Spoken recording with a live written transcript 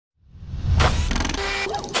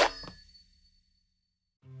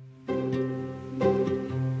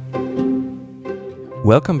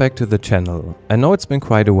Welcome back to the channel. I know it's been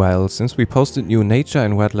quite a while since we posted new nature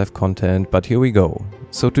and wildlife content, but here we go.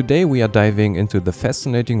 So today we are diving into the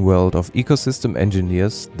fascinating world of ecosystem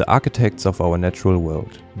engineers, the architects of our natural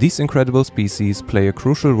world. These incredible species play a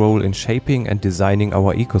crucial role in shaping and designing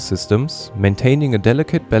our ecosystems, maintaining a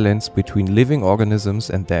delicate balance between living organisms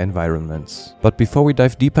and their environments. But before we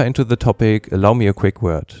dive deeper into the topic, allow me a quick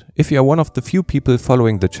word. If you are one of the few people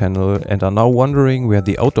following the channel and are now wondering where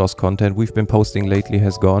the outdoors content we've been posting lately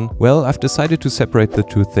has gone, well, I've decided to separate the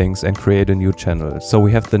two things and create a new channel. So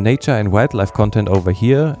we have the nature and wildlife content over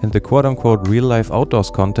here and the quote-unquote real-life outdoors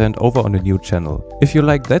content over on a new channel. If you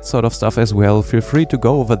like that sort of stuff as well, feel free to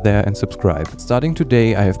go over there and subscribe. Starting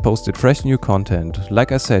today, I have posted fresh new content.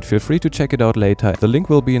 Like I said, feel free to check it out later. The link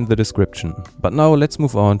will be in the description. But now let's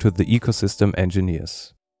move on to the ecosystem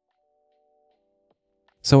engineers.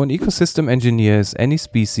 So an ecosystem engineer is any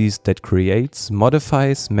species that creates,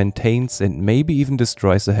 modifies, maintains and maybe even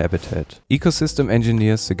destroys a habitat. Ecosystem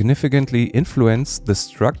engineers significantly influence the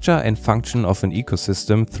structure and function of an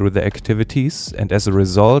ecosystem through their activities and as a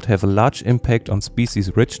result have a large impact on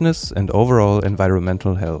species richness and overall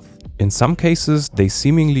environmental health. In some cases, they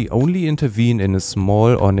seemingly only intervene in a small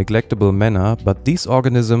or neglectable manner, but these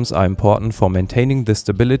organisms are important for maintaining the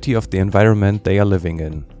stability of the environment they are living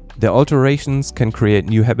in. Their alterations can create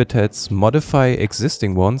new habitats, modify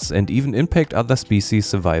existing ones and even impact other species'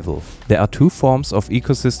 survival. There are two forms of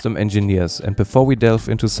ecosystem engineers, and before we delve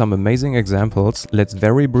into some amazing examples, let's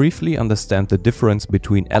very briefly understand the difference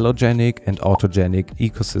between allogenic and autogenic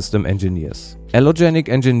ecosystem engineers. Allogenic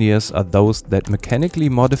engineers are those that mechanically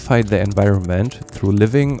modify their environment through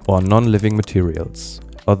living or non-living materials.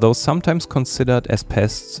 Although sometimes considered as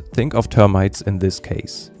pests, think of termites in this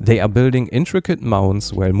case. They are building intricate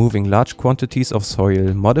mounds while moving large quantities of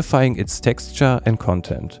soil, modifying its texture and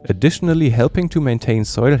content, additionally helping to maintain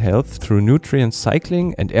soil health through nutrient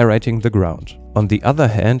cycling and aerating the ground. On the other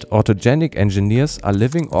hand, autogenic engineers are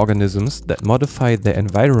living organisms that modify their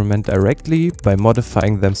environment directly by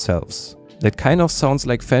modifying themselves. That kind of sounds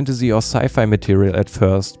like fantasy or sci-fi material at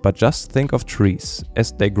first, but just think of trees.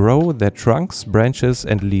 As they grow, their trunks, branches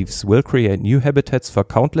and leaves will create new habitats for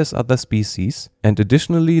countless other species, and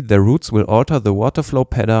additionally their roots will alter the water flow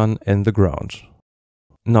pattern in the ground.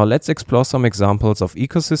 Now let's explore some examples of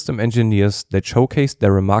ecosystem engineers that showcase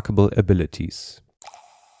their remarkable abilities.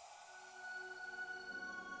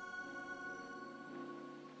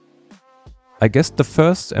 I guess the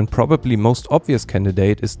first and probably most obvious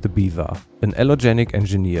candidate is the beaver, an allogenic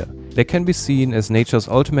engineer. They can be seen as nature's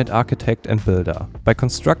ultimate architect and builder. By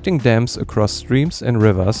constructing dams across streams and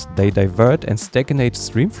rivers, they divert and stagnate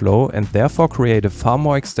stream flow and therefore create a far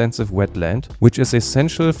more extensive wetland, which is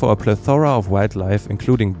essential for a plethora of wildlife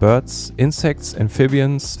including birds, insects,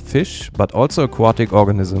 amphibians, fish, but also aquatic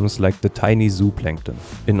organisms like the tiny zooplankton.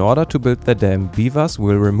 In order to build their dam, beavers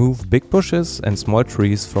will remove big bushes and small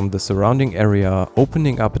trees from the surrounding area,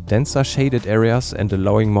 opening up denser shaded areas and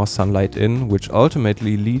allowing more sunlight in, which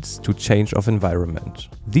ultimately leads to change of environment.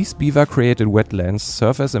 These beaver-created wetlands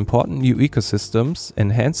serve as important new ecosystems,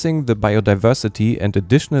 enhancing the biodiversity and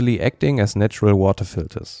additionally acting as natural water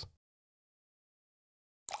filters.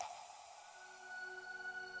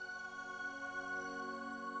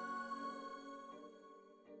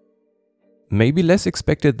 Maybe less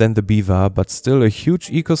expected than the beaver, but still a huge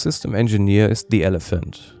ecosystem engineer is the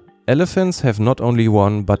elephant. Elephants have not only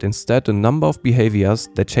one, but instead a number of behaviors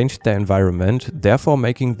that change their environment, therefore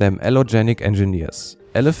making them allogenic engineers.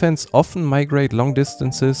 Elephants often migrate long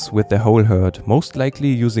distances with their whole herd, most likely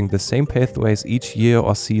using the same pathways each year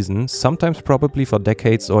or season, sometimes probably for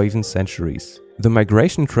decades or even centuries. The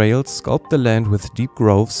migration trails sculpt the land with deep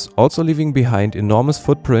growths, also leaving behind enormous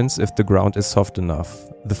footprints if the ground is soft enough.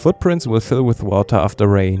 The footprints will fill with water after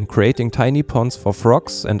rain, creating tiny ponds for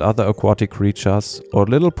frogs and other aquatic creatures, or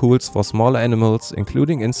little pools for smaller animals,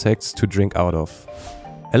 including insects, to drink out of.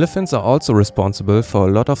 Elephants are also responsible for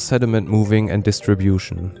a lot of sediment moving and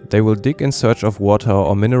distribution. They will dig in search of water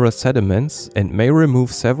or mineral sediments and may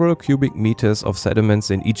remove several cubic meters of sediments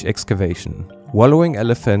in each excavation. Wallowing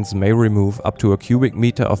elephants may remove up to a cubic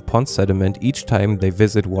meter of pond sediment each time they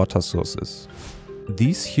visit water sources.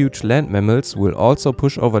 These huge land mammals will also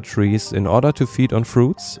push over trees in order to feed on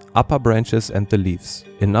fruits, upper branches and the leaves.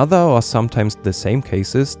 In other or sometimes the same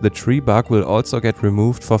cases, the tree bark will also get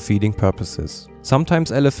removed for feeding purposes.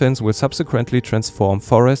 Sometimes elephants will subsequently transform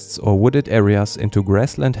forests or wooded areas into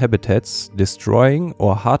grassland habitats, destroying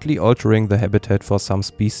or hardly altering the habitat for some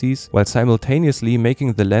species, while simultaneously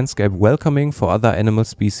making the landscape welcoming for other animal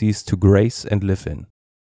species to graze and live in.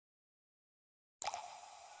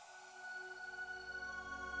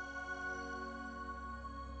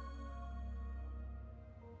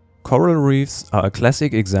 Coral reefs are a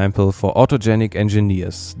classic example for autogenic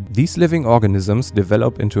engineers. These living organisms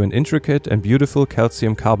develop into an intricate and beautiful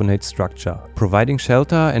calcium carbonate structure, providing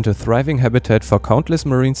shelter and a thriving habitat for countless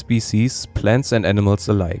marine species, plants and animals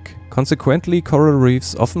alike. Consequently, coral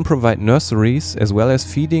reefs often provide nurseries as well as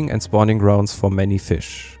feeding and spawning grounds for many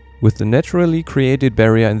fish. With the naturally created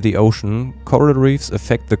barrier in the ocean, coral reefs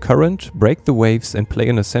affect the current, break the waves and play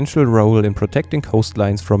an essential role in protecting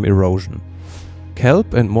coastlines from erosion.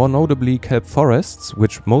 Kelp and more notably kelp forests,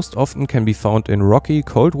 which most often can be found in rocky,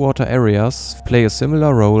 cold water areas, play a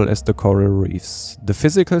similar role as the coral reefs. The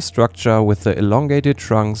physical structure with the elongated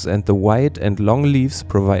trunks and the wide and long leaves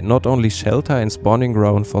provide not only shelter and spawning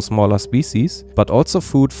ground for smaller species, but also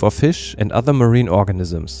food for fish and other marine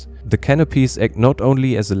organisms. The canopies act not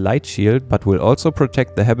only as a light shield, but will also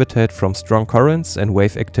protect the habitat from strong currents and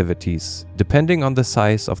wave activities. Depending on the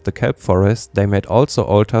size of the kelp forest, they might also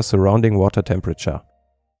alter surrounding water temperature.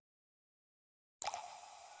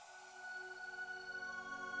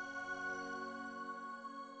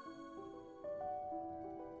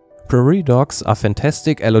 Prairie dogs are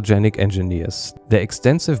fantastic allogenic engineers. Their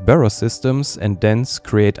extensive burrow systems and dens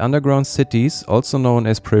create underground cities, also known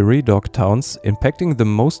as prairie dog towns, impacting the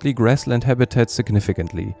mostly grassland habitat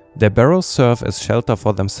significantly. Their burrows serve as shelter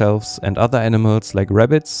for themselves and other animals like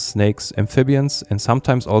rabbits, snakes, amphibians, and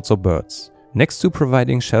sometimes also birds. Next to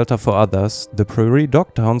providing shelter for others, the prairie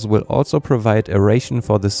dog towns will also provide aeration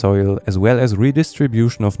for the soil as well as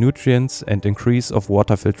redistribution of nutrients and increase of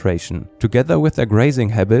water filtration. Together with their grazing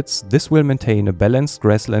habits, this will maintain a balanced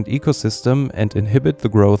grassland ecosystem and inhibit the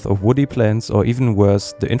growth of woody plants or even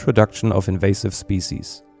worse, the introduction of invasive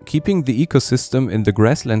species. Keeping the ecosystem in the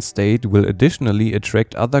grassland state will additionally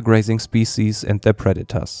attract other grazing species and their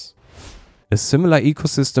predators. A similar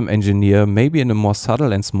ecosystem engineer, maybe in a more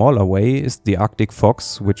subtle and smaller way, is the Arctic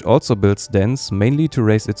fox, which also builds dens mainly to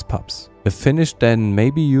raise its pups. A finished den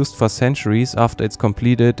may be used for centuries after it's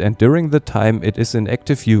completed, and during the time it is in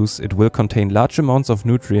active use, it will contain large amounts of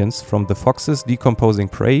nutrients from the fox's decomposing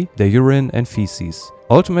prey, their urine and feces.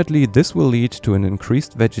 Ultimately, this will lead to an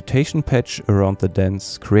increased vegetation patch around the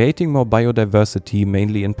dens, creating more biodiversity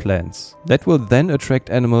mainly in plants. That will then attract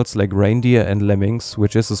animals like reindeer and lemmings,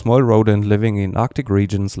 which is a small rodent living in Arctic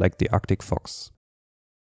regions like the Arctic fox.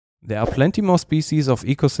 There are plenty more species of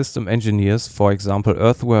ecosystem engineers, for example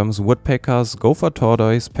earthworms, woodpeckers, gopher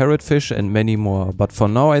tortoise, parrotfish and many more, but for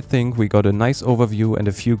now I think we got a nice overview and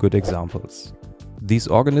a few good examples. These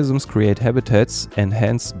organisms create habitats,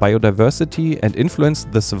 enhance biodiversity and influence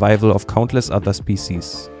the survival of countless other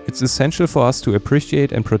species. It's essential for us to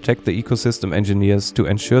appreciate and protect the ecosystem engineers to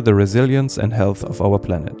ensure the resilience and health of our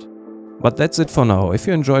planet. But that's it for now. If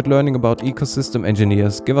you enjoyed learning about ecosystem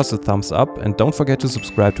engineers, give us a thumbs up and don't forget to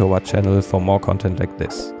subscribe to our channel for more content like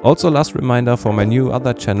this. Also, last reminder for my new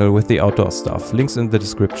other channel with the outdoor stuff, links in the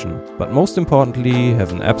description. But most importantly,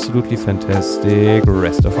 have an absolutely fantastic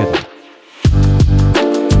rest of your day.